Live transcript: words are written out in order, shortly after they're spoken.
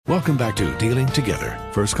Welcome back to Dealing Together.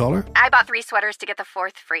 First caller? I bought 3 sweaters to get the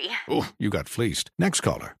 4th free. Oh, you got fleeced. Next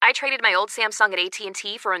caller? I traded my old Samsung at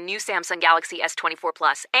AT&T for a new Samsung Galaxy S24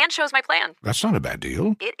 Plus and chose my plan. That's not a bad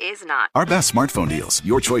deal. It is not. Our best smartphone deals.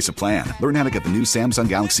 Your choice of plan. Learn how to get the new Samsung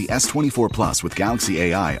Galaxy S24 Plus with Galaxy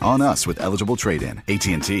AI on us with eligible trade-in.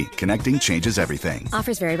 AT&T. Connecting changes everything.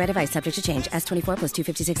 Offers vary by device. Subject to change. S24 plus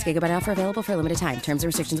 256 gigabyte offer available for a limited time. Terms and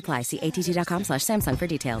restrictions apply. See att.com/Samsung for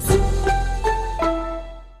details.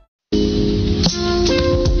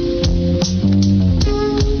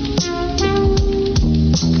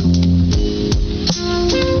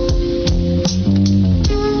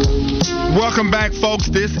 Welcome back, folks.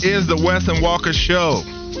 This is the Wes and Walker Show.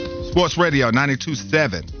 Sports Radio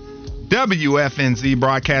 92.7. WFNZ,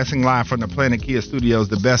 broadcasting live from the Planet Kia Studios,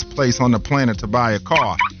 the best place on the planet to buy a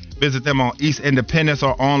car. Visit them on East Independence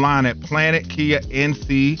or online at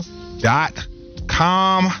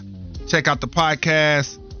planetkianc.com. Check out the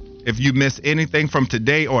podcast. If you miss anything from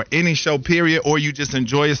today or any show period, or you just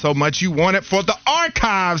enjoy it so much you want it for the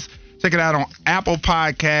archives, check it out on Apple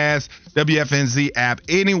Podcasts, WFNZ app,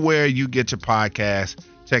 anywhere you get your podcast.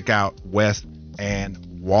 Check out Wes and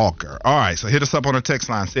Walker. All right, so hit us up on the text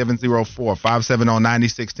line,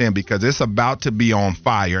 704-570-9610, because it's about to be on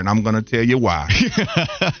fire, and I'm going to tell you why.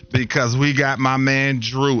 Because we got my man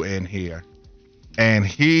Drew in here, and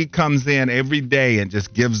he comes in every day and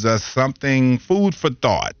just gives us something, food for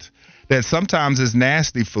thought, that sometimes is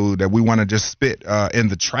nasty food that we want to just spit in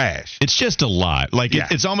the trash. It's just a lot. Like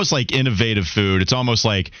it's almost like innovative food. It's almost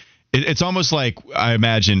like I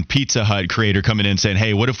imagine Pizza Hut creator coming in saying,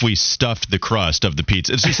 "Hey, what if we stuffed the crust of the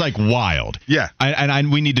pizza?" It's just like wild. Yeah,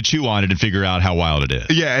 and we need to chew on it and figure out how wild it is.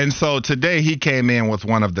 Yeah, and so today he came in with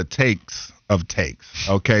one of the takes of takes.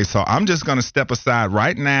 Okay, so I'm just gonna step aside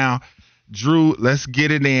right now, Drew. Let's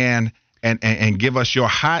get it in and give us your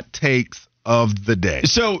hot takes of the day.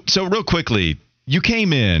 So real quickly, you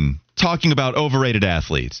came in talking about overrated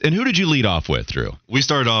athletes, and who did you lead off with, Drew? We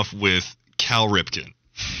started off with Cal Ripken.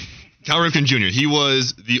 Cal Ripken Jr., he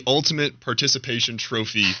was the ultimate participation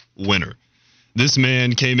trophy winner. This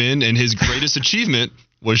man came in, and his greatest achievement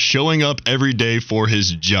was showing up every day for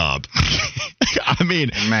his job. I mean,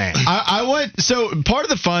 man, I want, so part of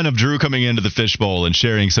the fun of Drew coming into the fishbowl and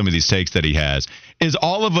sharing some of these takes that he has is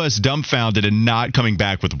all of us dumbfounded and not coming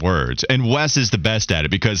back with words. And Wes is the best at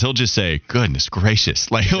it because he'll just say, goodness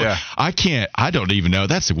gracious. Like, I don't even know.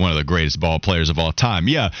 That's one of the greatest ball players of all time.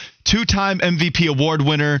 Yeah. 2-time MVP award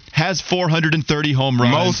winner, has 430 home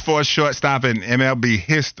runs. Most for a shortstop in MLB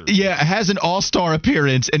history. Yeah, has an all-star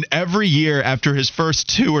appearance, and every year after his first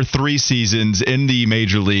 2 or 3 seasons in the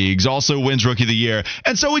major leagues, also wins Rookie of the Year.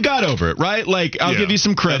 And so we got over it, right? Like, I'll give you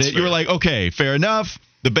some credit. You were like, okay, fair enough.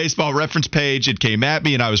 The baseball reference page, it came at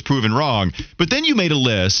me, and I was proven wrong. But then you made a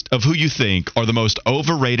list of who you think are the most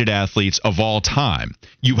overrated athletes of all time.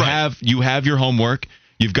 You have your homework.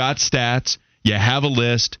 You've got stats. You have a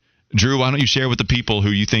list. Drew, why don't you share with the people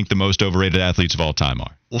who you think the most overrated athletes of all time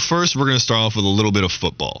are? Well, first, we're going to start off with a little bit of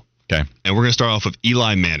football. Okay. And we're going to start off with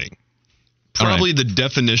Eli Manning. Probably the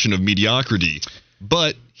definition of mediocrity,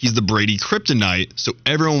 but he's the Brady kryptonite, so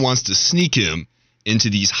everyone wants to sneak him into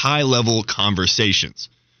these high-level conversations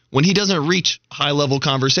when he doesn't reach high-level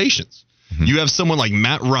conversations. Mm-hmm. You have someone like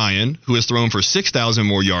Matt Ryan, who has thrown for 6,000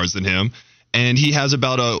 more yards than him, and he has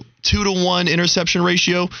about a 2-to-1 interception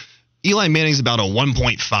ratio. Eli Manning's about a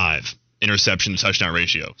 1.5 interception to touchdown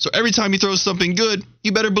ratio. So every time he throws something good,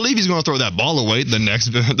 you better believe he's going to throw that ball away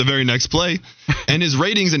the very next play. And his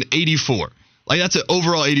rating's an 84. Like, that's an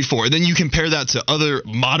overall 84. And then you compare that to other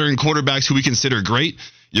modern quarterbacks who we consider great.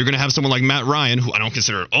 You're going to have someone like Matt Ryan, who I don't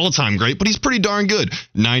consider all-time great, but he's pretty darn good.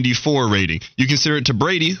 94 rating. You consider it to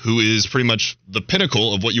Brady, who is pretty much the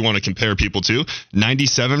pinnacle of what you want to compare people to.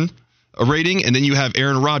 97 rating. And then you have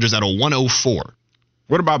Aaron Rodgers at a 104.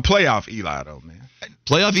 What about playoff Eli, though, man?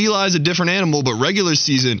 Playoff Eli is a different animal, but regular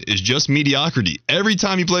season is just mediocrity. Every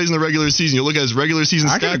time he plays in the regular season, you look at his regular season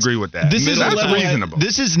stats. I can agree with that. That's reasonable.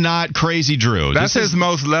 This is not crazy, Drew. That's his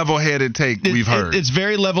most level-headed take we've heard. It's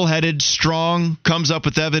very level-headed, strong, comes up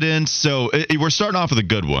with evidence. So we're starting off with a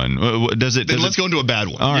good one. Let's go into a bad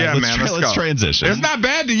one. All right, let's transition. It's not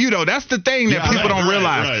bad to you, though. That's the thing that people don't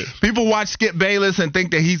realize. Right. People watch Skip Bayless and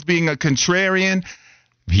think that he's being a contrarian.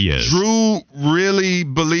 He is. Drew really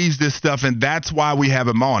believes this stuff, and that's why we have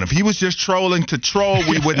him on. If he was just trolling to troll,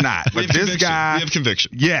 we would not. But this guy... We have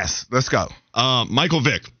conviction. Yes, let's go. Michael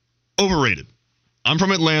Vick, overrated. I'm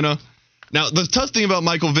from Atlanta. Now, the tough thing about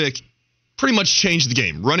Michael Vick, pretty much changed the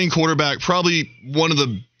game. Running quarterback, probably one of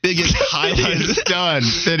the biggest highlights.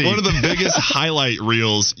 One of the biggest highlight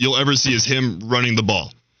reels you'll ever see is him running the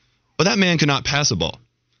ball. But that man could not pass a ball.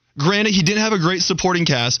 Granted, he didn't have a great supporting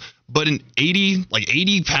cast, but an 80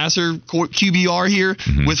 passer QBR here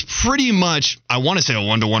with pretty much, I want to say a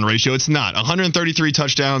 1-to-1 ratio. It's not. 133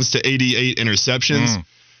 touchdowns to 88 interceptions.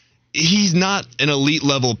 He's not an elite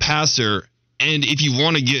level passer. And if you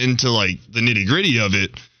want to get into like the nitty gritty of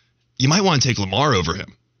it, you might want to take Lamar over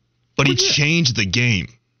him. But he changed the game.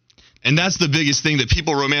 And that's the biggest thing that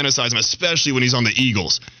people romanticize him, especially when he's on the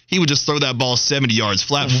Eagles. He would just throw that ball 70 yards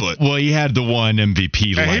flat foot. Well, he had the one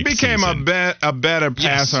MVP. And he became season. a better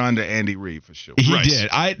passer under Andy Reid for sure. He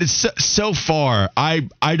did. So far,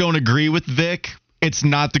 I don't agree with Vic. It's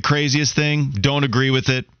not the craziest thing. Don't agree with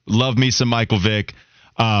it. Love me some Michael Vick.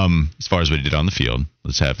 As far as what he did on the field,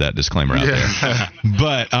 let's have that disclaimer out there.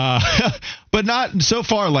 But not so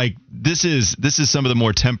far. Like this is some of the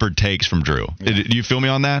more tempered takes from Drew. Do you feel me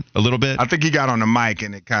on that a little bit? I think he got on the mic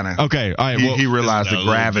and it kind of okay. All right, he realized the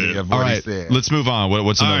gravity of what he said. Let's move on.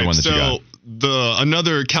 What's another one that you got?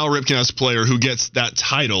 Another Cal Ripken-esque player who gets that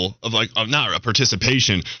title of not a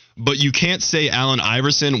participation, but you can't say Allen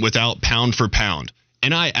Iverson without pound for pound,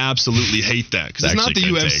 and I absolutely hate that because it's not the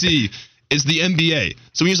UFC. It's the NBA.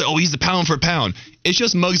 So when you say, he's the pound for pound, it's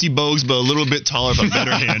just Muggsy Bogues, but a little bit taller, but better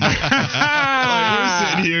hander. We're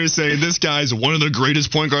sitting here saying this guy's one of the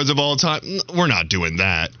greatest point guards of all time. We're not doing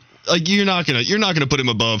that. Like you're not gonna put him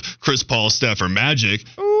above Chris Paul, Steph, or Magic.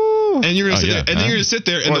 Ooh. And you're gonna sit there, and then you're gonna sit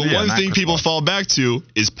there, and the one thing people fall back to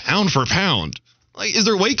is pound for pound. Like, is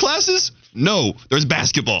there weight classes? No, there's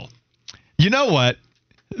basketball. You know what?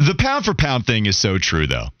 The pound for pound thing is so true,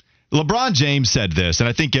 though. LeBron James said this, and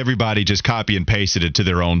I think everybody just copy and pasted it to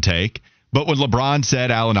their own take. But when LeBron said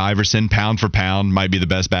Allen Iverson, pound for pound, might be the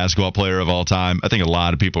best basketball player of all time, I think a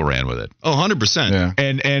lot of people ran with it. Oh, 100%. Yeah.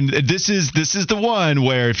 And this is the one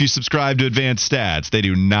where if you subscribe to advanced stats, they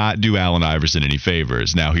do not do Allen Iverson any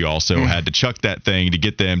favors. Now, he also had to chuck that thing to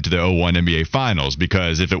get them to the 2001 NBA Finals,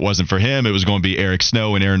 because if it wasn't for him, it was going to be Eric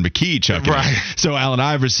Snow and Aaron McKee chucking it. So Allen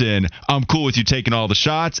Iverson, I'm cool with you taking all the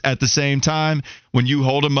shots. At the same time, when you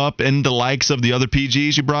hold him up in the likes of the other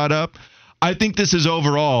PGs you brought up, I think this is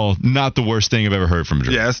overall not the worst thing I've ever heard from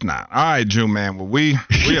Drew. Yeah, it's not. All right, Drew, man. Well, we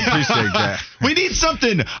appreciate that. We need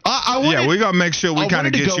something. We're going to make sure we kind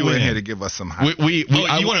of get you in here to give us some hype. You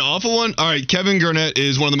want an awful one? All right, Kevin Garnett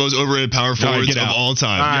is one of the most overrated power forwards of all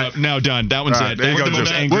time. All right. Now done. That one's it. There you go,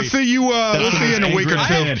 Drew. We'll see you in a week or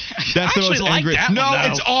two. That's the most angry. No,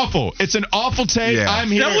 it's awful. It's an awful take. Yeah. I'm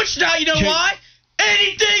here. No, it's not. You know why?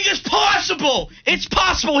 Anything is possible. It's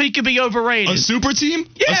possible he could be overrated. A super team?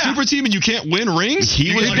 Yeah. A super team and you can't win rings?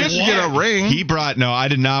 He did get a ring. I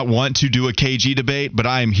did not want to do a KG debate, but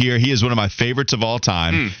I am here. He is one of my favorites of all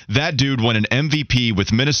time. That dude won an MVP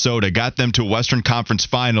with Minnesota, got them to Western Conference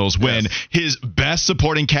Finals when his best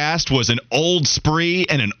supporting cast was an old Spree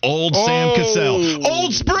and an old Sam Cassell.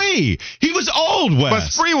 Old Spree. He was old, Wes. But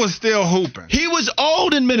Spree was still hooping. He was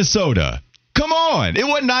old in Minnesota. Come on. It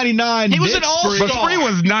wasn't 99. He was an all-star. But Spree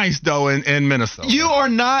was nice, though, in Minnesota. You are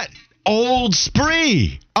not old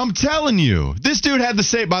Spree. I'm telling you. This dude had the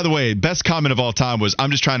same, by the way, best comment of all time was,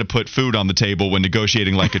 I'm just trying to put food on the table when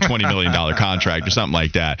negotiating like a $20 million contract or something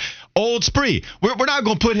like that. Old Spree. We're not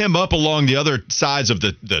going to put him up along the other sides of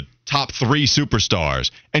the top three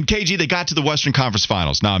superstars. And KG, they got to the Western Conference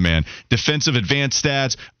Finals. Nah, man. Defensive advanced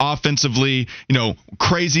stats, offensively,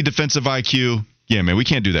 crazy defensive IQ. Yeah, man, we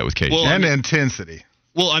can't do that with KG. And intensity.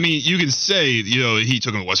 Well, I mean, you can say, he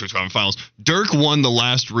took him to the Western Conference Finals. Dirk won the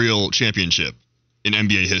last real championship in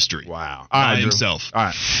NBA history. Wow. By himself. All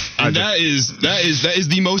right. And that is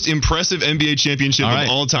the most impressive NBA championship of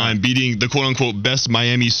all time, beating the quote-unquote best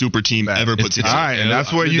Miami super team ever put together. All right, and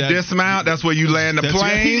that's where you dismount. That's where you land the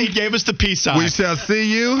plane. He gave us the peace sign. We shall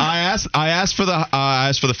see you. I asked for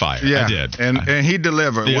the fire. Yeah, I did. And he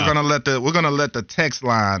delivered. Yeah. We're gonna let the text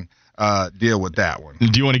line deal with that one.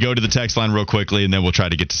 Do you want to go to the text line real quickly, and then we'll try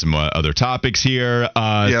to get to some other topics here?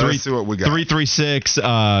 Let's see what we got. 336,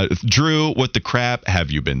 Drew, what the crap have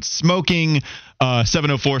you been smoking?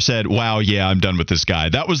 704 said, wow, yeah, I'm done with this guy.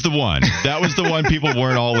 That was the one. That was the one people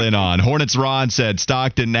weren't all in on. Hornets Ron said,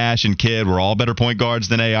 Stockton, Nash, and Kidd were all better point guards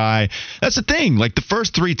than AI. That's the thing. Like, the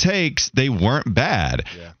first three takes, they weren't bad.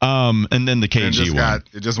 Yeah. And then the KG one.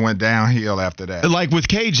 It just went downhill after that. Like, with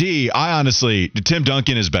KG, I honestly, Tim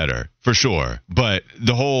Duncan is better, for sure. But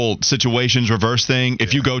the whole situations reverse thing,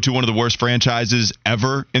 if you go to one of the worst franchises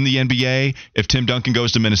ever in the NBA, if Tim Duncan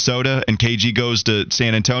goes to Minnesota and KG goes to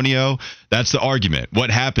San Antonio, that's the argument. What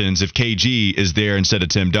happens if KG is there instead of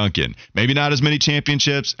Tim Duncan? Maybe not as many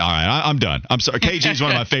championships. All right, I'm done. I'm sorry. KG is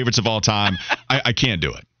one of my favorites of all time. I can't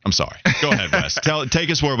do it. I'm sorry. Go ahead, Wes. Take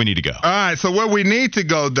us where we need to go. All right, so where we need to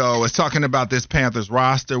go, though, is talking about this Panthers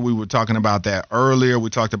roster. We were talking about that earlier. We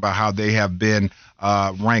talked about how they have been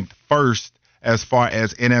ranked first as far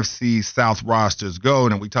as NFC South rosters go,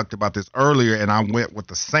 and we talked about this earlier, and I went with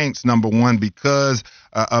the Saints number one because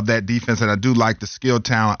of that defense, and I do like the skill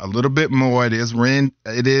talent a little bit more. It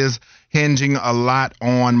is hinging a lot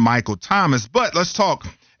on Michael Thomas, but let's talk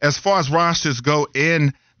as far as rosters go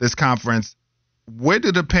in this conference. Where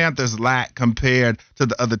do the Panthers lack compared to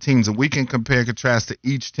the other teams? And we can compare and contrast to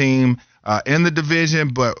each team in the division,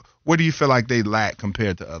 but where do you feel like they lack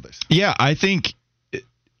compared to others? Yeah, I think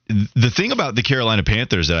the thing about the Carolina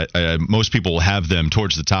Panthers that most people have them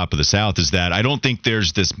towards the top of the South is that I don't think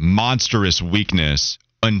there's this monstrous weakness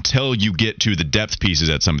until you get to the depth pieces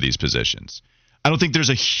at some of these positions. I don't think there's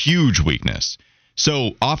a huge weakness.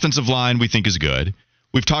 So offensive line we think is good.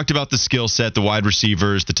 We've talked about the skill set, the wide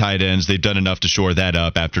receivers, the tight ends. They've done enough to shore that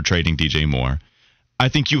up after trading DJ Moore. I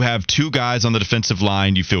think you have two guys on the defensive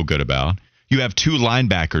line you feel good about. You have two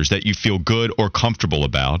linebackers that you feel good or comfortable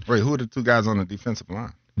about. Wait, who are the two guys on the defensive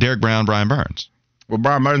line? Derek Brown, Brian Burns. Well,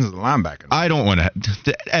 Brian Burns is a linebacker. I don't want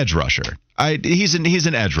to – edge rusher. He's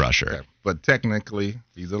an edge rusher. Yeah, but technically,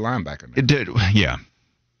 he's a linebacker. Yeah.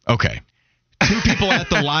 Okay. Two people at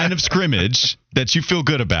the line of scrimmage that you feel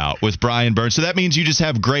good about with Brian Burns. So that means you just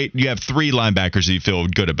have you have three linebackers that you feel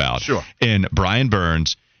good about. Sure. In Brian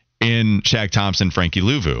Burns, in Shaq Thompson, Frankie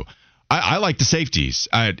Louvu. I like the safeties.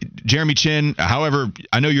 Jeremy Chin, however,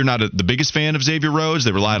 I know you're not the biggest fan of Xavier Rhodes.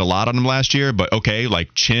 They relied a lot on him last year, but okay,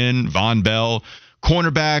 like Chin, Von Bell,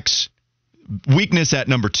 cornerbacks, weakness at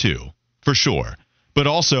number 2, for sure. But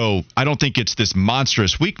also, I don't think it's this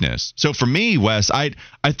monstrous weakness. So for me, Wes, I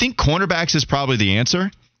think cornerbacks is probably the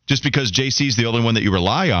answer, just because JC's the only one that you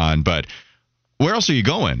rely on. But where else are you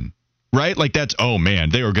going, right? Like that's, oh man,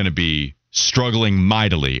 they are going to be struggling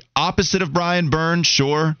mightily. Opposite of Brian Burns,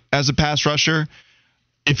 sure, as a pass rusher,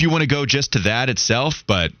 if you want to go just to that itself.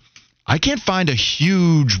 But I can't find a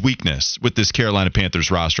huge weakness with this Carolina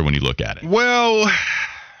Panthers roster when you look at it. Well,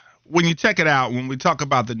 when you check it out, when we talk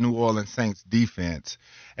about the New Orleans Saints defense,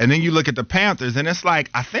 and then you look at the Panthers, and it's like,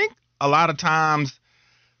 I think a lot of times,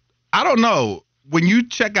 I don't know, when you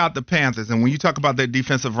check out the Panthers and when you talk about their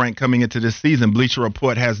defensive rank coming into this season, Bleacher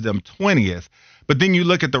Report has them 20th. But then you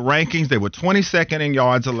look at the rankings, they were 22nd in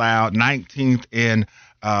yards allowed, 19th in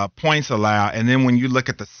points allowed. And then when you look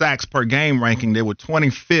at the sacks per game ranking, they were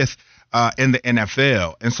 25th in the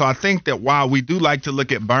NFL. And so I think that while we do like to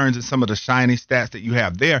look at Burns and some of the shiny stats that you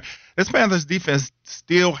have there, this Panthers defense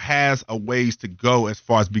still has a ways to go as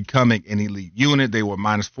far as becoming an elite unit. They were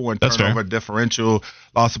 -4 in turnover differential,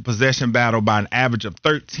 loss of possession battle by an average of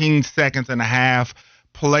 13 seconds and a half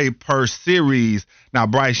play per series. Now,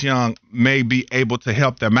 Bryce Young may be able to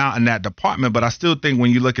help them out in that department, but I still think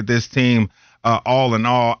when you look at this team, all in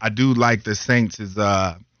all, I do like the Saints'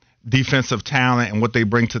 defensive talent and what they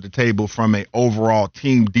bring to the table from an overall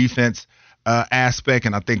team defense aspect,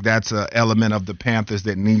 and I think that's an element of the Panthers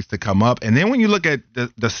that needs to come up. And then when you look at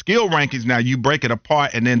the skill rankings, now you break it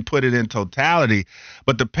apart and then put it in totality,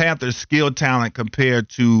 but the Panthers' skill talent compared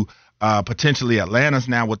to potentially Atlanta's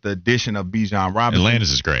now with the addition of Bijan Robinson.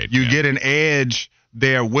 Atlanta's is great. You get an edge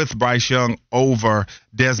there with Bryce Young over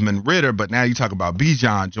Desmond Ridder, but now you talk about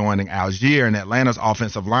Bijan joining Algier, and Atlanta's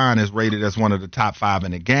offensive line is rated as one of the top 5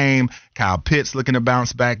 in the game. Kyle Pitts looking to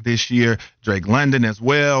bounce back this year. Drake London as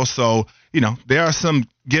well. So, there are some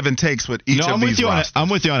give and takes with each of these rosters. I'm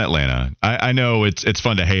with you on Atlanta. I know it's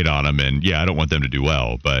fun to hate on them, and yeah, I don't want them to do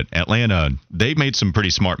well, but Atlanta, they made some pretty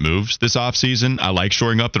smart moves this offseason. I like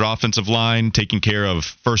shoring up their offensive line, taking care of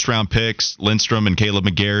first-round picks, Lindstrom and Caleb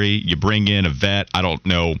McGarry. You bring in a vet. I don't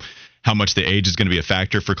know how much the age is going to be a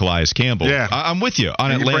factor for Calais Campbell. Yeah. I'm with you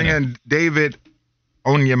on and Atlanta. You bring in David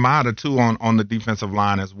Onyemata, too, on the defensive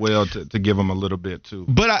line as well to give them a little bit, too.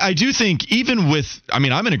 But I do think even with – I'm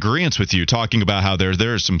in agreement with you talking about how there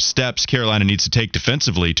are some steps Carolina needs to take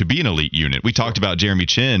defensively to be an elite unit. We talked about Jeremy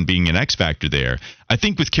Chin being an X factor there. I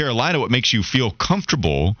think with Carolina, what makes you feel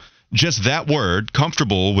comfortable, just that word,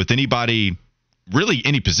 comfortable with anybody, really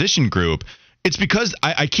any position group, it's because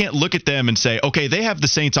I can't look at them and say, okay, they have the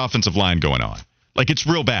Saints offensive line going on. Like, it's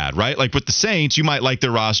real bad, right? Like, with the Saints, you might like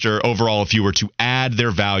their roster overall if you were to add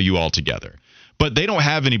their value altogether. But they don't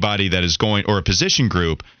have anybody that is going, or a position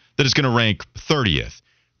group that is going to rank 30th.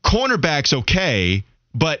 Cornerback's okay,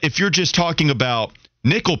 but if you're just talking about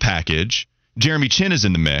nickel package, Jeremy Chin is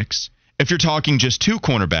in the mix. If you're talking just 2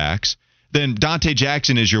 cornerbacks, then Dante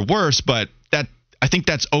Jackson is your worst, but I think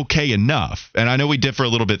that's okay enough. And I know we differ a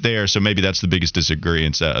little bit there, so maybe that's the biggest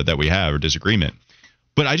disagreement that we have, or disagreement.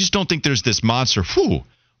 But I just don't think there's this monster.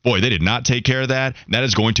 Boy, they did not take care of that. And that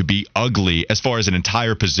is going to be ugly as far as an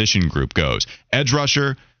entire position group goes. Edge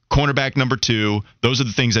rusher, cornerback number 2, those are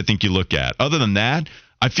the things I think you look at. Other than that,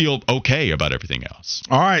 I feel okay about everything else.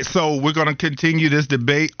 All right, so we're going to continue this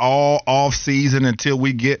debate all off season until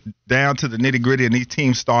we get down to the nitty-gritty and these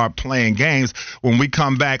teams start playing games. When we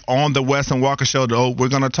come back on the Wes and Walker Show, though, we're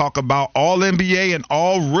going to talk about all NBA and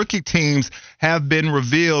all rookie teams have been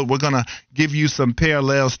revealed. We're going to give you some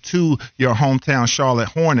parallels to your hometown Charlotte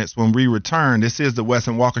Hornets when we return. This is the Wes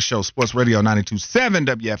and Walker Show, Sports Radio 92.7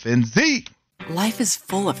 WFNZ. Life is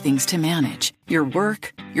full of things to manage. Your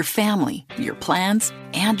work, your family, your plans,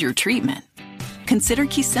 and your treatment. Consider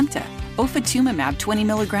Kesimpta, ofatumumab 20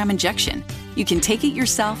 milligram injection. You can take it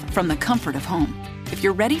yourself from the comfort of home. If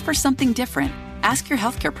you're ready for something different, ask your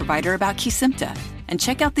healthcare provider about Kesimpta and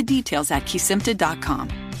check out the details at kesimpta.com.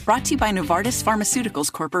 Brought to you by Novartis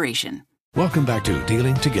Pharmaceuticals Corporation. Welcome back to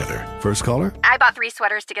Dealing Together. First caller? I bought 3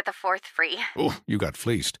 sweaters to get the 4th free. Oh, you got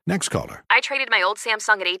fleeced. Next caller? I traded my old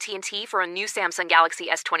Samsung at AT&T for a new Samsung Galaxy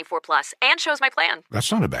S24 Plus and chose my plan.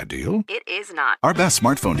 That's not a bad deal. It is not. Our best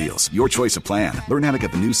smartphone deals, your choice of plan. Learn how to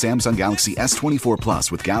get the new Samsung Galaxy S24 Plus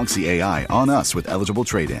with Galaxy AI on us with eligible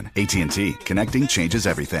trade-in. AT&T. Connecting changes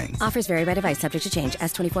everything. Offers vary by device, subject to change.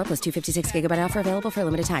 S24 plus 256 gigabyte offer available for a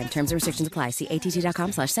limited time. Terms and restrictions apply. See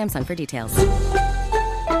att.com/Samsung for details.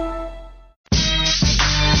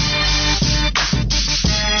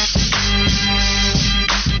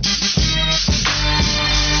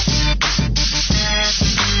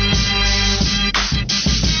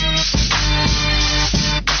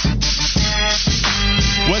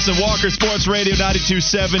 Wes and Walker, Sports Radio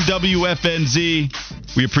 92.7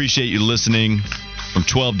 WFNZ. We appreciate you listening from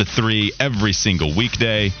 12 to 3 every single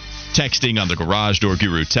weekday. Texting on the Garage Door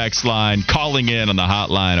Guru text line. Calling in on the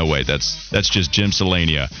hotline. Oh, wait, that's just Jim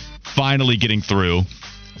Selania. Finally getting through.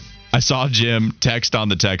 I saw Jim text on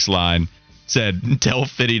the text line. Said, tell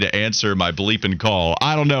Fitty to answer my bleeping call.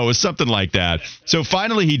 I don't know. It was something like that. So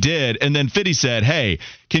finally he did. And then Fitty said, hey,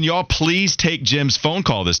 can y'all please take Jim's phone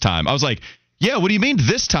call this time? I was like, yeah, what do you mean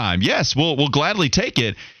this time? Yes, we'll gladly take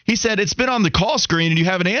it. He said, it's been on the call screen and you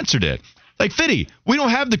haven't answered it. Like, Fitty, we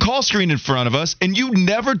don't have the call screen in front of us, and you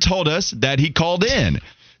never told us that he called in.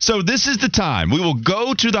 So this is the time. We will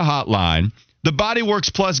go to the hotline, the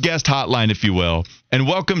Bodyworks Plus guest hotline, if you will, and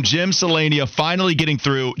welcome Jim Selania finally getting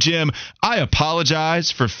through. Jim, I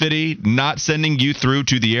apologize for Fitty not sending you through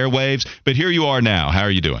to the airwaves, but here you are now. How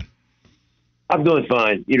are you doing? I'm doing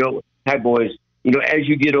fine. Hi, boys. As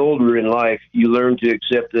you get older in life, you learn to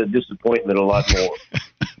accept the disappointment a lot more.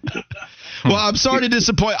 Well, I'm sorry to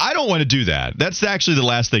disappoint. I don't want to do that. That's actually the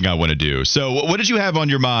last thing I want to do. So what did you have on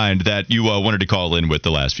your mind that you wanted to call in with the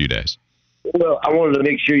last few days? Well, I wanted to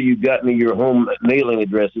make sure you got me your home mailing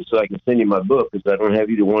addresses so I can send you my book, because I don't have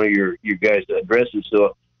either one of your guys' addresses.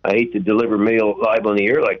 So I hate to deliver mail live on the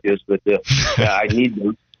air like this, but I need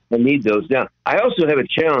them. I need those. Now, I also have a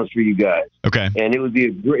challenge for you guys. Okay. And it would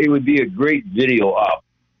be a great video op.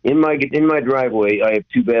 In my driveway, I have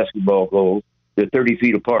 2 basketball goals. They're 30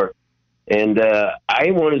 feet apart, and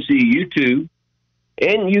I want to see you two.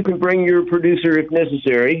 And you can bring your producer if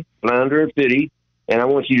necessary, Flounder and Fitty, and I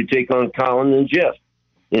want you to take on Colin and Jeff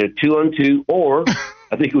in a 2-on-2. Or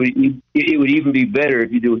I think it would even be better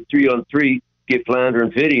if you do a 3-on-3, get Flounder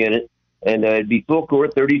and Fitty in it. And it'd be full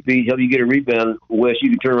court, 30 feet, help you get a rebound. Wes,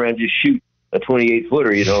 you can turn around and just shoot a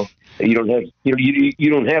 28-footer, You don't have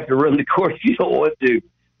you don't have to run the court if you don't want to.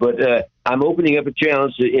 But I'm opening up a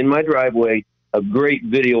challenge in my driveway, a great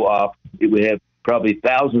video op. It would have probably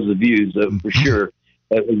thousands of views for sure.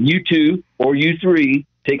 You 2 or you 3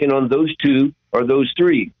 taking on those 2 or those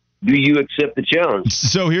 3. Do you accept the challenge?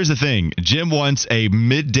 So here's the thing. Jim wants a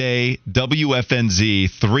midday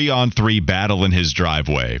WFNZ 3-on-3 battle in his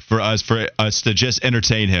driveway for us to just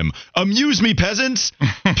entertain him. Amuse me, peasants.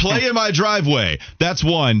 Play in my driveway. That's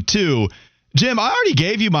 1. 2, Jim, I already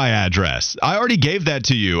gave you my address. I already gave that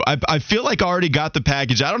to you. I feel like I already got the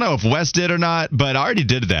package. I don't know if Wes did or not, but I already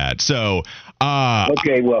did that. So,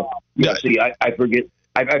 okay, well, yeah, see, I forget.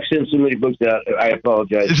 I've sent so many books out. I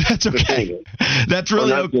apologize. That's okay. That's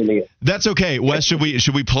really okay. That's okay. Wes, should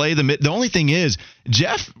we play the only thing is,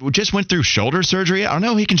 Jeff just went through shoulder surgery. I don't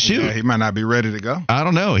know. He can shoot. Yeah, he might not be ready to go. I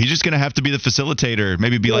don't know. He's just going to have to be the facilitator,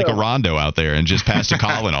 maybe be like a Rondo out there and just pass to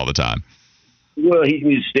Colin all the time. Well, he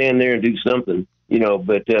needs to stand there and do something,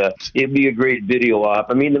 but it'd be a great video op.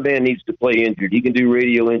 I mean, the man needs to play injured. He can do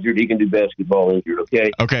radio injured. He can do basketball injured,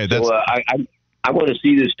 okay? Okay. So I want to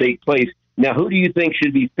see this take place. Now, who do you think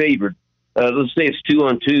should be favored? Let's say it's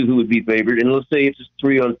 2-on-2, who would be favored? And let's say it's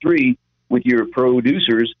 3-on-3 with your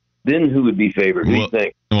producers, then who would be favored? Who do you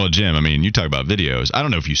think? Well, Jim, I mean, you talk about videos. I don't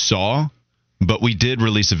know if you saw, But we did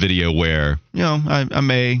release a video where, I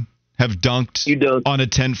may have dunked on a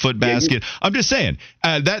 10-foot basket. I'm just saying,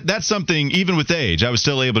 that's something, even with age, I was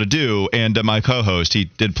still able to do. And my co-host, he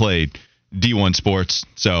did play D1 sports.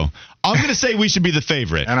 So I'm going to say we should be the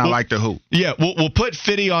favorite. And I like the hoop. Yeah, we'll put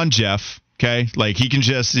Fitty on Jeff. Okay, like he can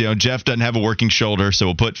just, Jeff doesn't have a working shoulder, so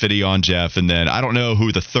we'll put Fitty on Jeff. And then I don't know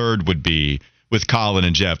who the third would be with Colin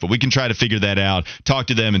and Jeff, but we can try to figure that out, talk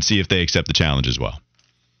to them, and see if they accept the challenge as well.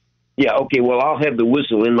 Yeah, okay, well, I'll have the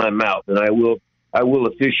whistle in my mouth, and I will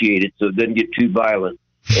officiate it so it doesn't get too violent.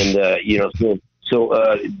 And,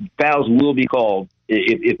 so fouls will be called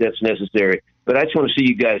if that's necessary. But I just want to see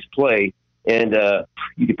you guys play, and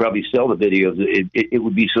you could probably sell the videos. It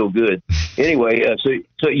would be so good. Anyway,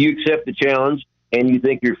 so you accept the challenge, and you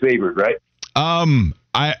think you're favored, right?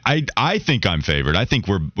 I think I'm favored. I think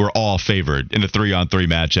we're all favored in a 3-on-3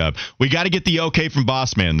 matchup. We got to get the okay from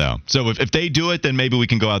Boss Man, though. So if they do it, then maybe we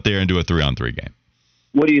can go out there and do a 3-on-3 game.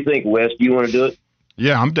 What do you think, Wes? Do you want to do it?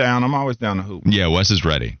 Yeah, I'm down. I'm always down to hoop. Yeah, Wes is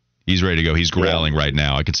ready. He's ready to go. He's growling right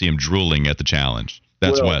now. I can see him drooling at the challenge.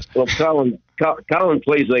 That's Wes. Well, Colin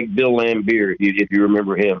plays like Bill Lambier, if you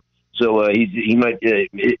remember him. So he might.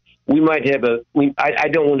 We might have I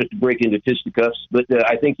don't want it to break into fisticuffs, but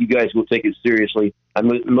I think you guys will take it seriously.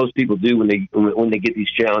 Most people do when they get these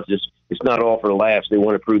challenges. It's not all for laughs. They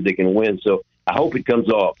want to prove they can win. So I hope it comes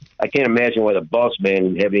off. I can't imagine why the boss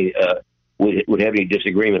man would have any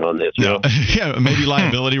disagreement on this. No. Yeah, maybe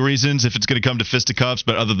liability reasons if it's going to come to fisticuffs,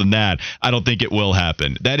 but other than that, I don't think it will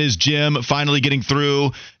happen. That is Jim finally getting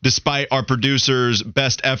through despite our producer's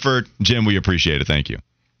best effort. Jim, we appreciate it. Thank you.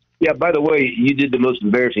 Yeah, by the way, you did the most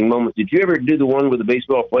embarrassing moment. Did you ever do the one where the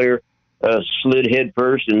baseball player slid head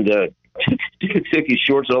first and took his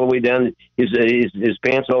shorts all the way down, his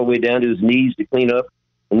pants all the way down to his knees to clean up,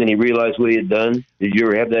 and then he realized what he had done? Did you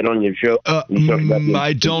ever have that on your show?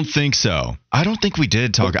 I don't think so. I don't think we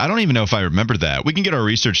did talk. I don't even know if I remember that. We can get our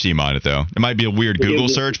research team on it, though. It might be a weird Google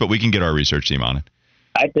search, but we can get our research team on it.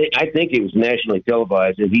 I think it was nationally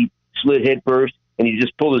televised, and he slid head first. And he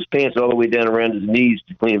just pulled his pants all the way down around his knees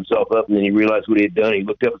to clean himself up, and then he realized what he had done. He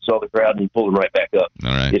looked up and saw the crowd, and he pulled them right back up.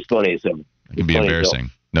 All right. It's funny. It can be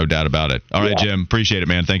embarrassing. No doubt about it. All right, Jim. Appreciate it,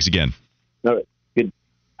 man. Thanks again. All right. Good.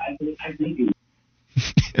 I think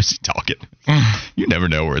Is he talking? You never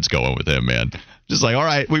know where it's going with him, man. Just like, all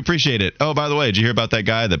right, we appreciate it. Oh, by the way, did you hear about that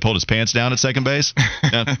guy that pulled his pants down at second base?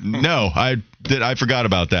 No, I forgot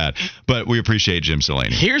about that. But we appreciate Jim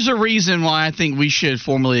Delaney. Here's a reason why I think we should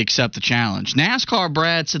formally accept the challenge. NASCAR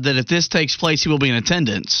Brad said that if this takes place, he will be in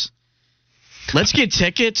attendance. Let's get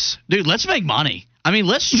tickets. Dude, let's make money. I mean,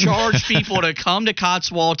 let's charge people to come to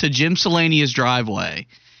Cotswold to Jim Selenia's driveway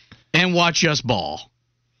and watch us ball.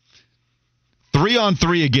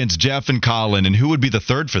 3-on-3 against Jeff and Colin, and who would be the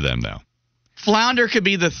third for them, though? Flounder could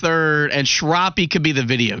be the third, and Schroppy could be the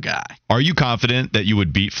video guy. Are you confident that you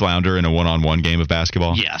would beat Flounder in a one-on-one game of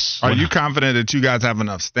basketball? Yes. Are you confident that you guys have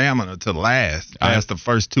enough stamina to last past the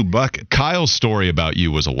first two buckets? Kyle's story about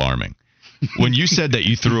you was alarming. When you said that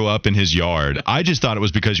you threw up in his yard, I just thought it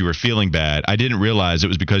was because you were feeling bad. I didn't realize it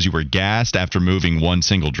was because you were gassed after moving one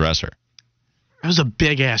single dresser. That was a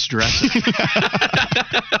big-ass dresser.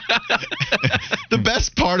 The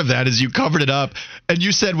best part of that is you covered it up, and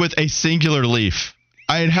you said with a singular leaf.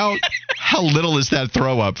 I mean, how little is that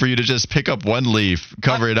throw up for you to just pick up one leaf,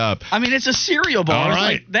 cover it up? I mean, it's a cereal bar. All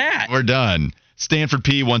right. Like that. We're done. Stanford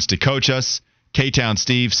P wants to coach us. K-Town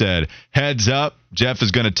Steve said, heads up, Jeff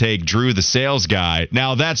is going to take Drew the sales guy.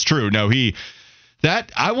 Now, that's true. No,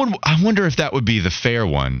 I wonder if that would be the fair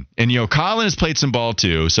one. And, Colin has played some ball,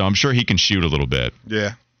 too, so I'm sure he can shoot a little bit.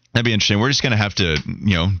 Yeah. That'd be interesting. We're just going to have to,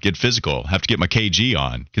 get physical, have to get my KG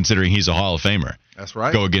on, considering he's a Hall of Famer. That's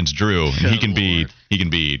right. Go against Drew. And he can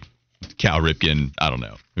be Cal Ripken. I don't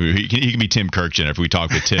know. He can be Tim Kirkchin if we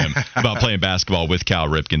talk with Tim about playing basketball with Cal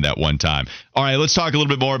Ripken that one time. All right, let's talk a little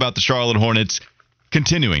bit more about the Charlotte Hornets.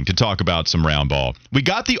 Continuing to talk about some round ball. We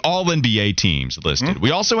got the All-NBA teams listed.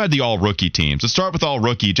 We also had the All-Rookie teams. Let's start with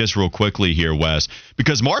All-Rookie just real quickly here, Wes,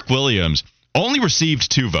 because Mark Williams only received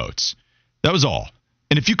 2 votes. That was all.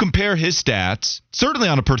 And if you compare his stats, certainly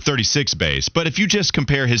on a per 36 base, but if you just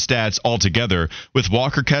compare his stats altogether with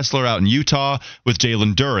Walker Kessler out in Utah, with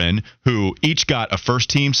Jalen Duren, who each got a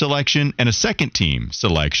first-team selection and a second-team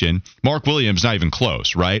selection, Mark Williams not even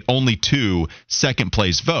close, right? Only 2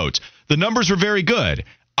 second-place votes. The numbers were very good.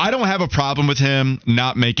 I don't have a problem with him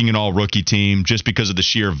not making an all-rookie team just because of the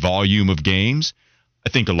sheer volume of games. I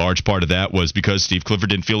think a large part of that was because Steve Clifford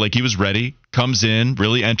didn't feel like he was ready, comes in,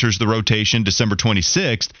 really enters the rotation December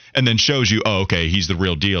 26th, and then shows you, oh, okay, he's the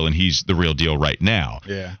real deal, and he's the real deal right now.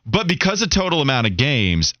 Yeah. But because of total amount of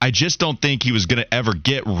games, I just don't think he was going to ever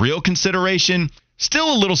get real consideration.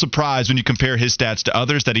 Still a little surprised when you compare his stats to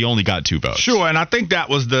others that he only got 2 votes. Sure, and I think that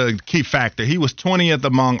was the key factor. He was 20th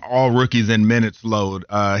among all rookies in minutes load.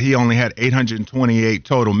 He only had 828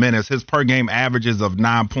 total minutes. His per-game averages of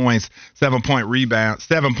 9 points,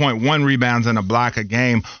 7.1 rebounds, and a block a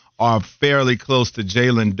game are fairly close to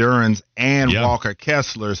Jalen Duren's and Walker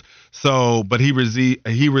Kessler's. So, but he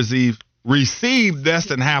received less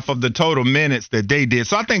than half of the total minutes that they did.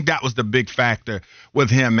 So I think that was the big factor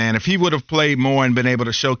with him, man. If he would have played more and been able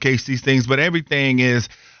to showcase these things, but everything is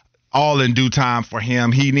all in due time for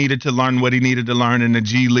him. He needed to learn what he needed to learn in the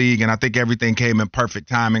G League, and I think everything came in perfect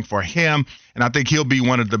timing for him, and I think he'll be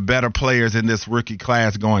one of the better players in this rookie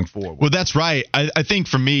class going forward. Well, that's right. I think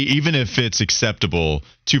for me, even if it's acceptable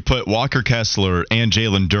to put Walker Kessler and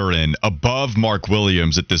Jalen Duren above Mark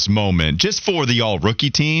Williams at this moment, just for the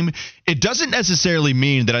all-rookie team, it doesn't necessarily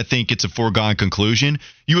mean that I think it's a foregone conclusion.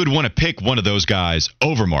 You would want to pick one of those guys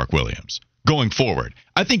over Mark Williams going forward.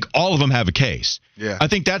 I think all of them have a case. Yeah. I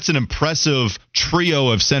think that's an impressive trio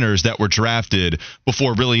of centers that were drafted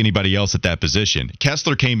before really anybody else at that position.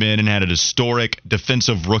 Kessler came in and had an historic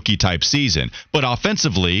defensive rookie type season, but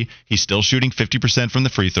offensively, he's still shooting 50% from the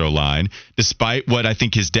free throw line. Despite what I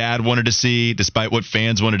think his dad wanted to see, despite what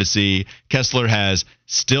fans wanted to see, Kessler has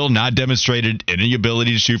still not demonstrated any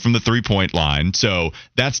ability to shoot from the 3-point line, so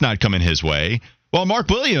that's not coming his way. Well, Mark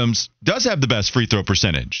Williams does have the best free throw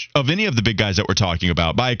percentage of any of the big guys that we're talking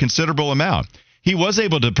about by a considerable amount. He was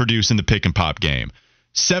able to produce in the pick and pop game.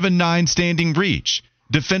 7-9 standing reach.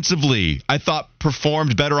 Defensively, I thought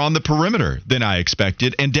performed better on the perimeter than I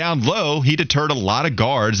expected. And down low, he deterred a lot of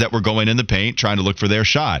guards that were going in the paint trying to look for their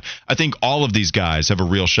shot. I think all of these guys have a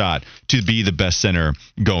real shot to be the best center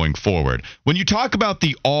going forward. When you talk about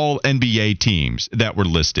the all-NBA teams that were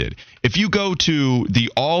listed, if you go to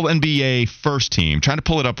the all-NBA first team, trying to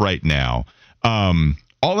pull it up right now,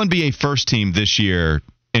 all-NBA first team this year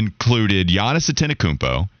included Giannis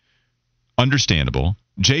Antetokounmpo, understandable,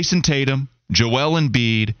 Jason Tatum, Joel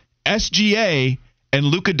Embiid, SGA, and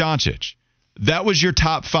Luka Doncic. That was your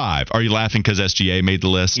top 5. Are you laughing because SGA made the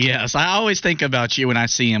list? Yes, I always think about you when I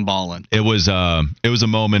see him balling. It was a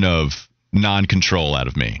moment of non-control out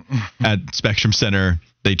of me. At Spectrum Center,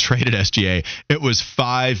 they traded SGA. It was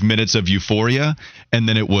 5 minutes of euphoria, and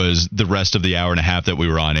then it was the rest of the hour and a half that we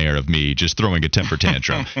were on air of me just throwing a temper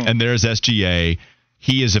tantrum. And there's SGA.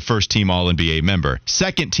 He is a first-team All-NBA member.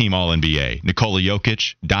 Second-team All-NBA, Nikola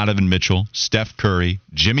Jokic, Donovan Mitchell, Steph Curry,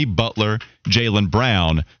 Jimmy Butler, Jaylen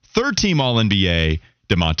Brown. Third-team All-NBA,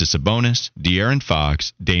 Domantas Sabonis, De'Aaron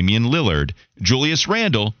Fox, Damian Lillard, Julius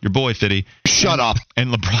Randle, your boy, Fitty. Shut up.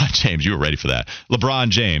 And LeBron James. You were ready for that. LeBron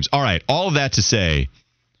James. All right, all of that to say,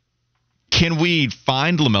 can we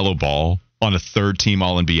find LaMelo Ball on a third-team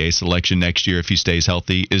All-NBA selection next year if he stays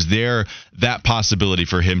healthy? Is there that possibility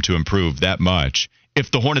for him to improve that much? If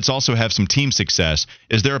the Hornets also have some team success,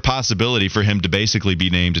 is there a possibility for him to basically be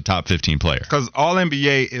named a top 15 player? Because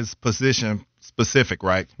All-NBA is position specific,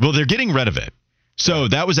 right? Well, they're getting rid of it. So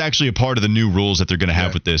that was actually a part of the new rules that they're going to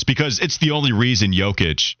have with this, because it's the only reason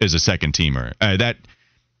Jokic is a second teamer. That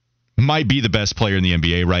might be the best player in the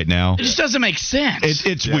NBA right now. It just doesn't make sense.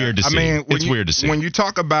 It's weird to see. I mean, it's weird to see. When you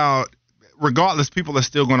talk about, regardless, people are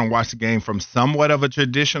still going to watch the game from somewhat of a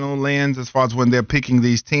traditional lens as far as when they're picking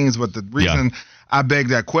these teams. But the reason I beg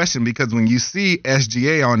that question, because when you see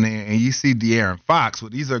SGA on there and you see De'Aaron Fox, well,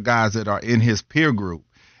 these are guys that are in his peer group.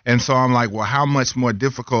 And so I'm like, well, how much more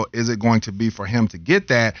difficult is it going to be for him to get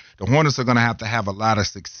that? The Hornets are going to have a lot of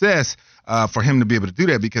success for him to be able to do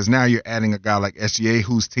that, because now you're adding a guy like SGA,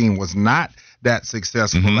 whose team was not that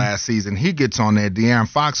successful last season. He gets on there. De'Aaron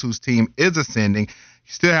Fox, whose team is ascending.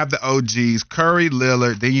 You still have the OGs, Curry,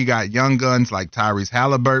 Lillard. Then you got young guns like Tyrese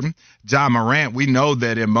Halliburton. Ja Morant, we know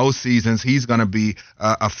that in most seasons he's going to be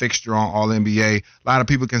a fixture on All-NBA. A lot of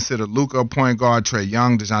people consider Luka point guard, Trae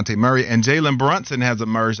Young, DeJounte Murray, and Jalen Brunson has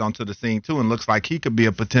emerged onto the scene too and looks like he could be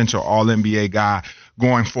a potential All-NBA guy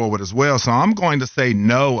going forward as well. So I'm going to say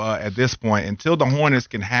no at this point until the Hornets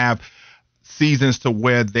can have seasons to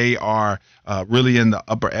where they are really in the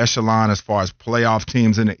upper echelon as far as playoff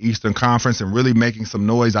teams in the Eastern Conference and really making some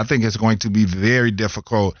noise. I think it's going to be very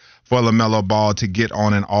difficult for LaMelo Ball to get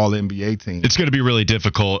on an All-NBA team. It's going to be really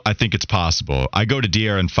difficult. I think it's possible. I go to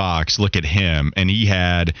De'Aaron Fox, look at him, and he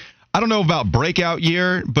had, I don't know about breakout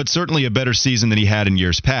year, but certainly a better season than he had in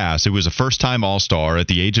years past. It was a first-time All-Star at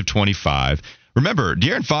the age of 25. Remember,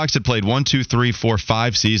 De'Aaron Fox had played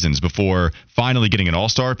 5 seasons before finally getting an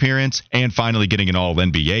All-Star appearance and finally getting an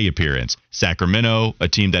All-NBA appearance. Sacramento, a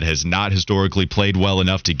team that has not historically played well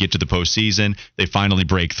enough to get to the postseason, they finally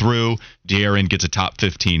break through. De'Aaron gets a top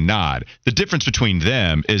 15 nod. The difference between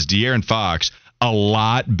them is De'Aaron Fox a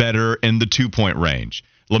lot better in the 2-point range.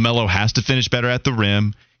 LaMelo has to finish better at the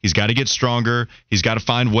rim. He's got to get stronger. He's got to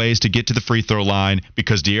find ways to get to the free throw line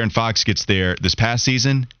because De'Aaron Fox gets there this past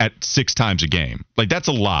season at 6 times a game. Like, that's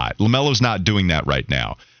a lot. LaMelo's not doing that right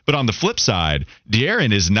now. But on the flip side,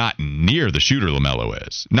 De'Aaron is not near the shooter LaMelo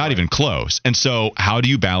is. Not even close. And so how do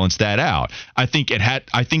you balance that out? I think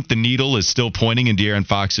the needle is still pointing in De'Aaron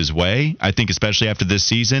Fox's way. I think especially after this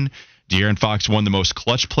season, De'Aaron Fox won the most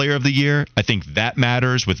clutch player of the year. I think that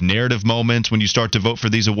matters with narrative moments when you start to vote for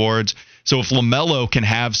these awards. So if LaMelo can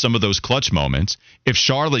have some of those clutch moments, if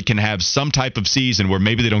Charlotte can have some type of season where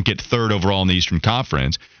maybe they don't get 3rd overall in the Eastern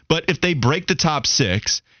Conference, but if they break the top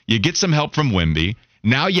 6, you get some help from Wemby.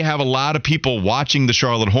 Now you have a lot of people watching the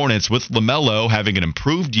Charlotte Hornets with LaMelo having an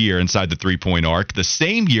improved year inside the 3-point arc, the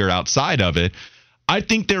same year outside of it. I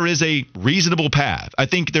think there is a reasonable path. I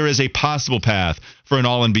think there is a possible path for an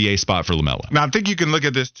All-NBA spot for LaMelo. Now, I think you can look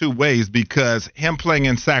at this 2 ways because him playing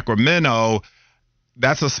in Sacramento,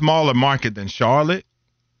 that's a smaller market than Charlotte.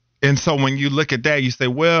 And so when you look at that, you say,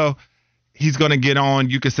 well, he's going to get on.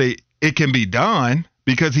 You could say it can be done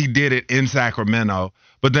because he did it in Sacramento.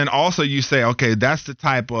 But then also you say, okay, that's the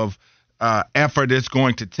type of effort it's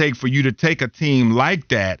going to take for you to take a team like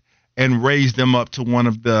that and raise them up to one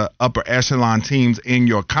of the upper echelon teams in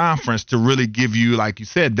your conference to really give you, like you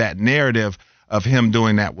said, that narrative of him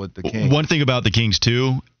doing that with the Kings. One thing about the Kings,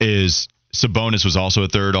 too, is Sabonis was also a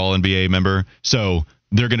 3rd All-NBA member, so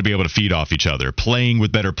they're going to be able to feed off each other. Playing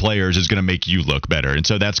with better players is going to make you look better, and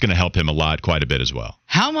so that's going to help him quite a bit as well.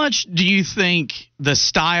 How much do you think the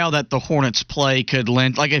style that the Hornets play could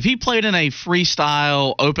lend? Like, if he played in a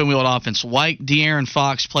freestyle, open-wheeled offense like De'Aaron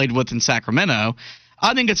Fox played with in Sacramento,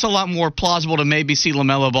 I think it's a lot more plausible to maybe see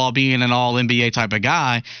LaMelo Ball being an all-NBA type of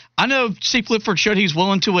guy. I know Steve Clifford showed he's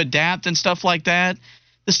willing to adapt and stuff like that.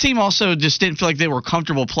 This team also just didn't feel like they were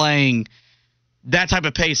comfortable playing that type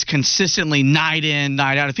of pace consistently night in,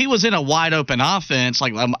 night out. If he was in a wide-open offense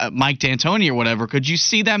like Mike D'Antoni or whatever, could you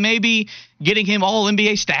see that maybe getting him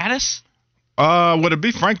all-NBA status? Well, to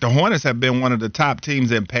be frank, the Hornets have been one of the top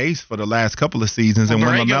teams in pace for the last couple of seasons. Well, and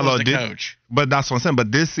when LaMelo LaMelo was the coach. But that's what I'm saying.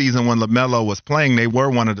 But this season, when LaMelo was playing, they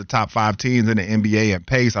were one of the top 5 teams in the NBA in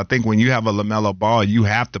pace. I think when you have a LaMelo Ball, you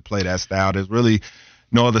have to play that style. There's really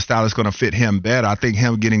no other style that's going to fit him better. I think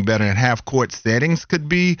him getting better in half-court settings could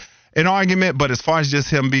be an argument, but as far as just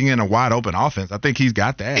him being in a wide open offense, I think he's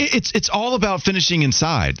got that. It's all about finishing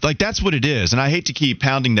inside. Like, that's what it is. And I hate to keep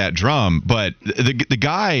pounding that drum, but the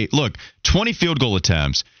guy, look, 20 field goal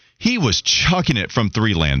attempts. He was chucking it from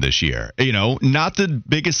 3-land this year. You know, not the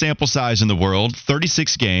biggest sample size in the world,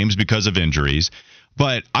 36 games because of injuries.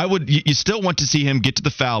 But you still want to see him get to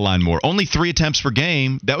the foul line more. Only 3 attempts per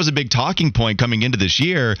game. That was a big talking point coming into this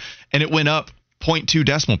year, and it went up 0.2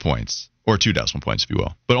 decimal points. Or 2 decimal points, if you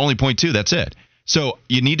will. But only 0.2, that's it. So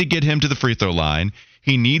you need to get him to the free throw line.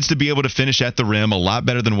 He needs to be able to finish at the rim a lot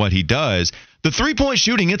better than what he does. The 3-point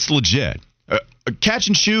shooting, it's legit. Catch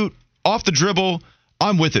and shoot, off the dribble,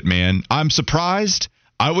 I'm with it, man. I'm surprised.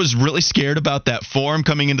 I was really scared about that form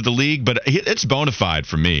coming into the league, but it's bona fide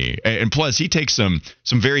for me. And plus, he takes some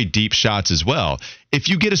very deep shots as well. If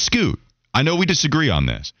you get a Scoot, I know we disagree on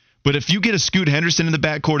this, but if you get a Scoot Henderson in the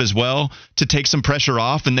backcourt as well to take some pressure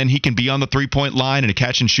off, and then he can be on the 3-point line in a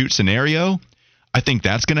catch-and-shoot scenario, I think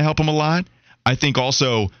that's going to help him a lot. I think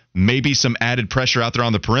also maybe some added pressure out there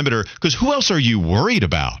on the perimeter, because who else are you worried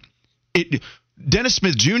about? Dennis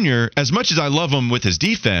Smith Jr., as much as I love him with his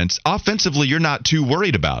defense, offensively, you're not too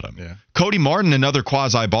worried about him. Yeah. Cody Martin, another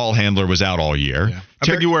quasi-ball handler, was out all year. Yeah. I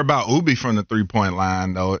think you were about Ubi from the 3-point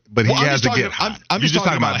line, though, but he has to get hot. I'm just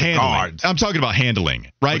talking about handling. Guards. I'm talking about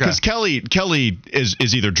handling, right? Because Kelly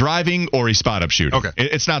is either driving or he's spot-up shooting. Okay.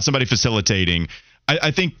 It's not somebody facilitating. I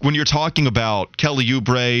think when you're talking about Kelly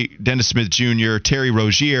Oubre, Dennis Smith Jr., Terry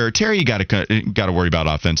Rozier, Terry you got to worry about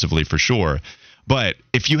offensively for sure. But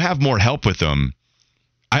if you have more help with him,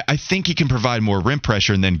 I think he can provide more rim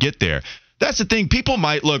pressure and then get there. That's the thing. People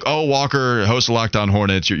might look, Walker, host of Locked On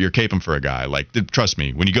Hornets, you're caping for a guy. Like, trust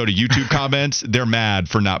me, when you go to YouTube comments, they're mad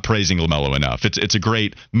for not praising LaMelo enough. It's a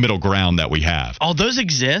great middle ground that we have. Oh, those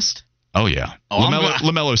exist? Oh, yeah.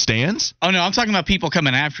 LaMelo stands? Oh, no, I'm talking about people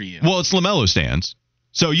coming after you. Well, it's LaMelo stands.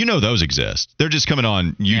 So you know those exist. They're just coming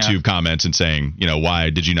on YouTube comments and saying, why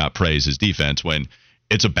did you not praise his defense when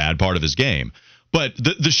it's a bad part of his game? But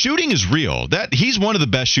the shooting is real. That he's one of the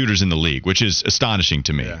best shooters in the league, which is astonishing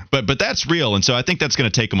to me. Yeah. But that's real, and so I think that's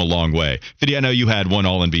going to take him a long way. Fiddy, I know you had one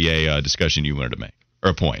All-NBA discussion you wanted to make, or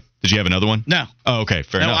a point. Did you have another one? No. Oh, okay,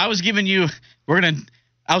 fair enough. I was giving you.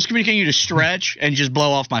 I was communicating you to stretch and just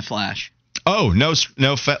blow off my flash. Oh, no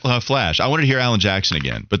flash. I wanted to hear Alan Jackson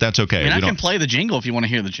again, but that's okay. I can play the jingle if you want to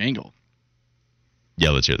hear the jingle. Yeah,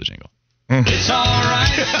 let's hear the jingle. It's all right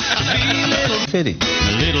to be a little Fitty.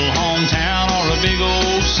 A little hometown or a big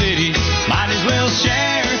old city. Might as well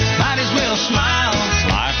share, might as well smile.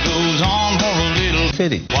 Life goes on for a little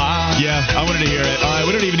Fitty. while. Yeah, I wanted to hear it. All right,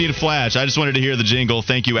 we don't even need a flash. I just wanted to hear the jingle.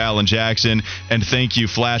 Thank you, Alan Jackson, and thank you,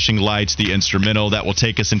 Flashing Lights, the instrumental. That will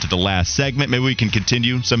take us into the last segment. Maybe we can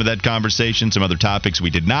continue some of that conversation, some other topics we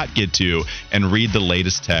did not get to, and read the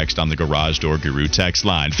latest text on the Garage Door Guru text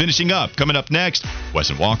line. Finishing up, coming up next, Wes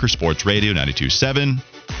and Walker, Sports Radio 92.7,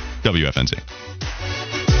 WFNZ.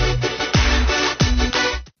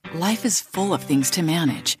 Life is full of things to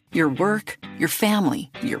manage. Your work, your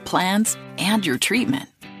family, your plans, and your treatment.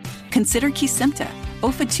 Consider Kesimpta,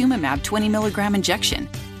 ofatumumab 20 milligram injection.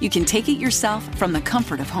 You can take it yourself from the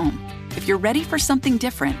comfort of home. If you're ready for something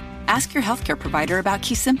different, ask your healthcare provider about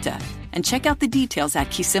Kesimpta and check out the details at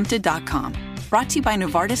kesimpta.com. Brought to you by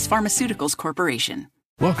Novartis Pharmaceuticals Corporation.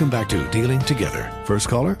 Welcome back to Dealing Together. First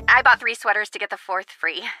caller? I bought 3 sweaters to get the 4th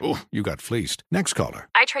free. Oh, you got fleeced. Next caller.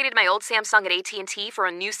 I traded my old Samsung at AT&T for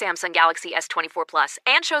a new Samsung Galaxy S24 Plus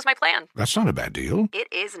and shows my plan. That's not a bad deal. It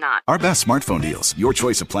is not. Our best smartphone deals, your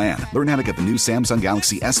choice of plan. Learn how to get the new Samsung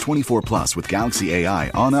Galaxy S24 Plus with Galaxy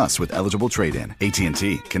AI on us with eligible trade-in.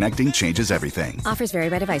 AT&T. Connecting changes everything. Offers vary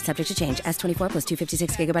by device, subject to change. S24 plus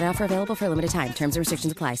 256 gigabyte offer available for a limited time. Terms and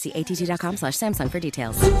restrictions apply. See att.com/Samsung for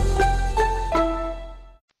details.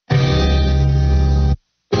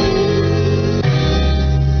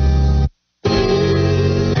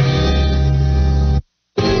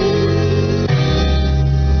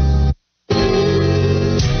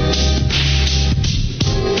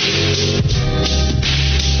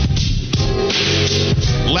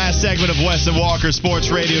 Segment of Wes and Walker,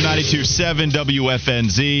 Sports Radio 92.7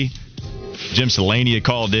 WFNZ. Jim Selania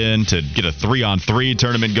called in to get a 3-on-3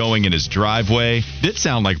 tournament going in his driveway. Did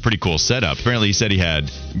sound like a pretty cool setup. Apparently he said he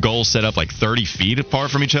had goals set up like 30 feet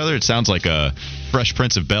apart from each other. It sounds like a Fresh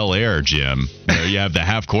Prince of Bel-Air, Jim. You have the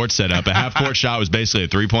half court set up. A half court shot was basically a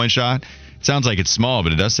 3-point shot. It sounds like it's small,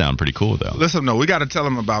 but it does sound pretty cool, though. Listen, no, we got to tell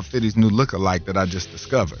him about Fiddy's new lookalike that I just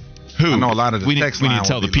discovered. Who? I know a lot of the text line need to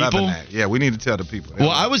tell the people. Yeah, we need to tell the people. Well,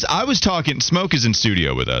 I was talking. Smoke is in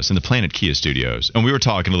studio with us in the Planet Kia studios, and we were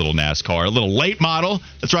talking a little NASCAR, a little late model.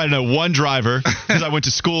 That's right, I know one driver because I went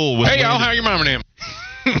to school with. Hey y'all, how your mama name?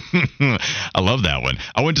 I love that one.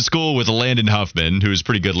 I went to school with Landon Huffman, who's a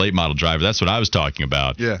pretty good late model driver. That's what I was talking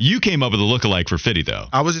about. Yeah. You came up with a lookalike for Fiddy, though.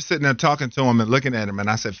 I was just sitting there talking to him and looking at him, and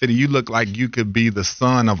I said, Fiddy, you look like you could be the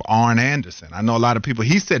son of Arn Anderson. I know a lot of people.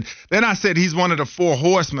 He said, then I said he's one of the 4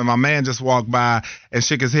 horsemen. My man just walked by and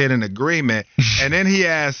shook his head in agreement. And then he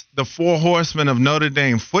asked the 4 horsemen of Notre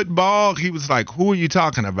Dame football. He was like, who are you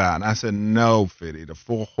talking about? And I said, no, Fiddy, the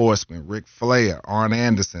 4 horsemen, Ric Flair, Arn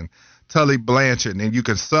Anderson, Tully Blanchard, and then you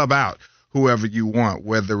can sub out whoever you want,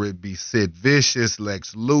 whether it be Sid Vicious,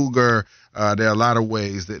 Lex Luger. There are a lot of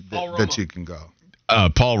ways that you can go.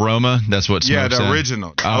 Paul Roma, that's what Smoke the said.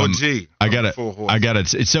 Original, the OG. I got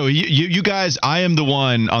it. So you guys, I am the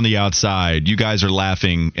one on the outside. You guys are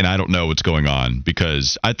laughing, and I don't know what's going on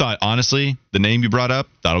because I thought, honestly, the name you brought up,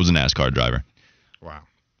 thought it was a NASCAR driver. Wow.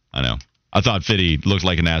 I know. I thought Fiddy looked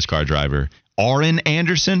like a NASCAR driver. Arn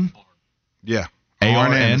Anderson? Yeah.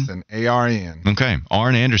 Arn Anderson, ARN. Okay,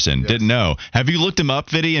 Arn Anderson. Yes. Didn't know. Have you looked him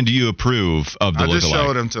up, Fiddy, and do you approve of the lookalike? I just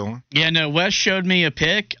showed him to him. Yeah, no, Wes showed me a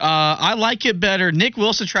pic. I like it better. Nick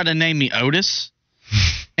Wilson tried to name me Otis,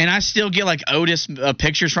 and I still get like Otis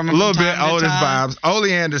pictures from him. A little from bit time to Otis time. vibes. Ole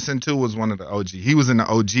Anderson, too, was one of the OG. He was in the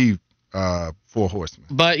OG 4 horsemen.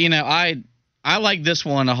 But, I like this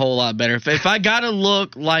one a whole lot better. If I got to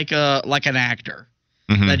look like an actor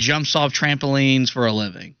that jumps off trampolines for a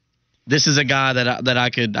living, this is a guy that I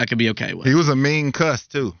could be okay with. He was a mean cuss,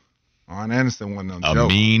 too. Arn Anderson wasn't no joke.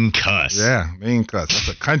 A mean cuss. Yeah, mean cuss. That's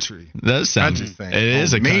a country. That sounds. Country saying. It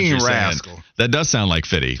is a mean country rascal. Saying. That does sound like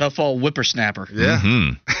Fiddy. Tough old whippersnapper. Yeah.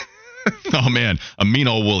 Mm-hmm. Oh, man. A mean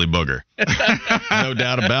old woolly booger. No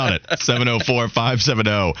doubt about it.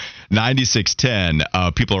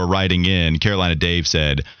 704-570-9610. People are writing in. Carolina Dave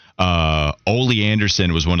said, Ole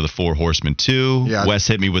Anderson was one of the 4 horsemen, too. Yeah. Wes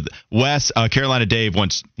hit me with... Carolina Dave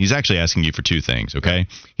wants... He's actually asking you for 2 things, okay? Yeah.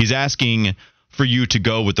 He's asking for you to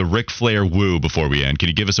go with the Ric Flair woo before we end. Can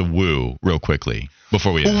you give us a woo real quickly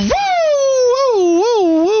before we end? Woo, woo,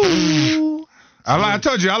 woo, woo. I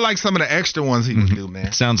told you, I like some of the extra ones he would do, man.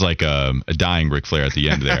 It sounds like a dying Ric Flair at the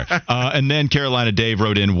end there. And then Carolina Dave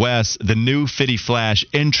wrote in, Wes, the new Fitty Flash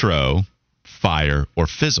intro, fire or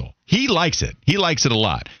fizzle. He likes it. He likes it a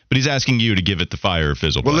lot. But he's asking you to give it the fire or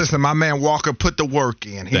fizzle. Well, listen, my man Walker put the work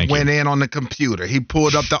in. He went in on the computer. He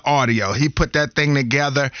pulled up the audio. He put that thing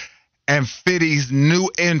together. And Fitty's new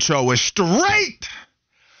intro is straight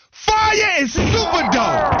fire and super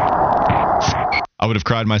dope. I would have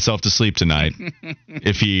cried myself to sleep tonight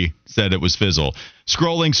if he said it was fizzle.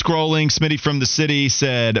 Scrolling. Smitty from the city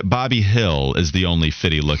said Bobby Hill is the only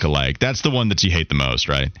Fitty lookalike. That's the one that you hate the most,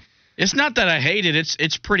 right? It's not that I hate it.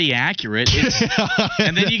 It's pretty accurate.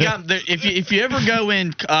 And then you got if you ever go in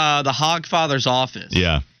the Hogfather's office.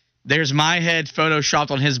 Yeah. There's my head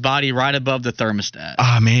photoshopped on his body right above the thermostat.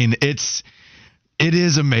 I mean, it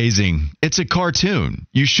is amazing. It's a cartoon.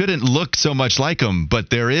 You shouldn't look so much like him,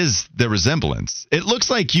 but there is the resemblance. It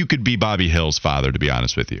looks like you could be Bobby Hill's father, to be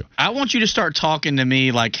honest with you. I want you to start talking to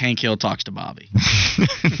me like Hank Hill talks to Bobby.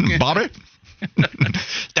 Bobby?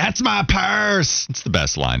 That's my purse. It's the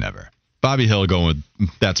best line ever. Bobby Hill going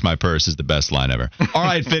with that's my purse is the best line ever. All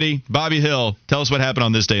right, Fitty, Bobby Hill, tell us what happened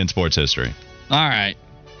on this day in sports history. All right.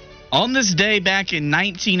 On this day back in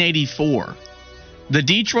 1984, the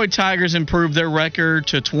Detroit Tigers improved their record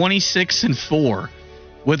to 26-4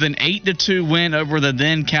 with an 8-2 win over the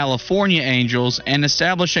then California Angels and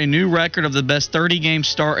established a new record of the best 30-game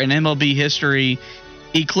start in MLB history,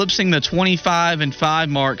 eclipsing the 25-5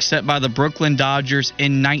 mark set by the Brooklyn Dodgers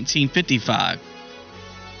in 1955.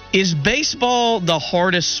 Is baseball the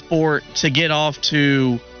hardest sport to get off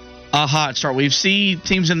to a hot start? We've seen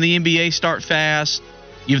teams in the NBA start fast.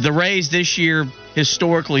 You've the Rays this year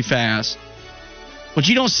historically fast. But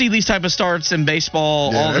you don't see these type of starts in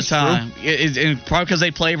baseball all the time. Probably because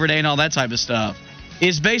they play every day and all that type of stuff.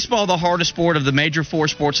 Is baseball the hardest sport of the major four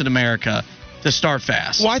sports in America to start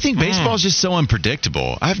fast? Well, I think baseball is just so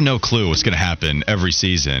unpredictable. I have no clue what's going to happen every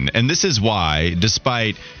season. And this is why,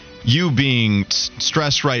 despite you being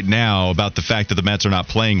stressed right now about the fact that the Mets are not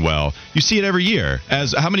playing well, you see it every year.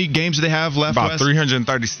 As how many games do they have left? About Wes?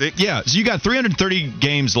 336. Yeah, so you got 330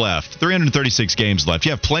 games left, 336 games left.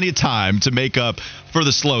 You have plenty of time to make up for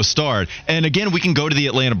the slow start. And again, we can go to the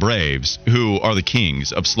Atlanta Braves, who are the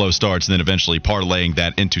kings of slow starts, and then eventually parlaying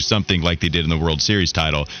that into something like they did in the World Series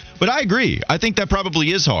title. But I agree. I think that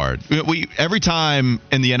probably is hard. Every time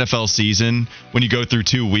in the NFL season, when you go through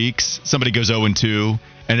 2 weeks, somebody goes 0-2.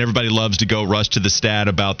 And everybody loves to go rush to the stat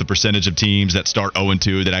about the percentage of teams that start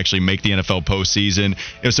 0-2 that actually make the NFL postseason.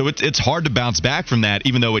 So it's hard to bounce back from that,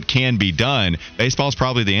 even though it can be done. Baseball's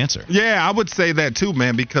probably the answer. Yeah, I would say that too,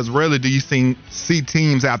 man, because rarely do you see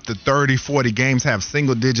teams after 30, 40 games have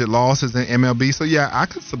single-digit losses in MLB. So, yeah, I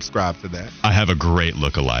could subscribe to that. I have a great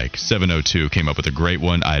lookalike. 702 came up with a great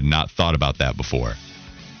one. I had not thought about that before.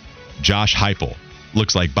 Josh Heupel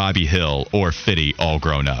looks like Bobby Hill or Fitty all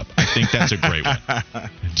grown up. I think that's a great one.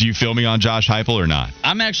 Do you feel me on Josh Heupel or not?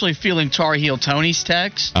 I'm actually feeling Tar Heel Tony's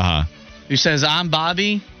text. Who says, I'm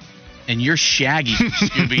Bobby and you're Shaggy from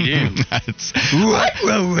Scooby-Doo.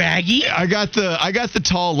 What, Raggy? I got the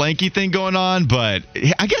tall, lanky thing going on, but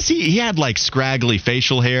I guess he had like scraggly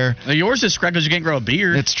facial hair. Now, yours is scraggly because you can't grow a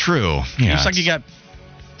beard. It's true. Yeah, looks like you got...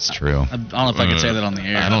 It's true. I don't know if I can say that on the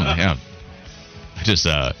air. I don't know. Yeah.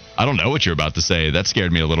 I don't know what you're about to say. That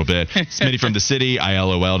scared me a little bit. Smitty from the city. I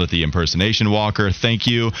LOL'd at the impersonation walker. Thank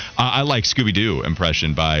you. I like Scooby-Doo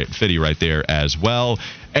impression by Fitty right there as well.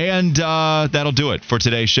 And that'll do it for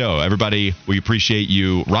today's show. Everybody, we appreciate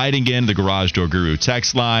you writing in the Garage Door Guru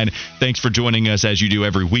text line. Thanks for joining us as you do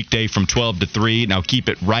every weekday from 12 to 3. Now keep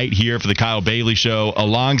it right here for the Kyle Bailey Show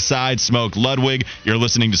alongside Smoke Ludwig. You're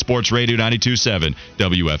listening to Sports Radio 92.7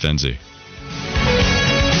 WFNZ.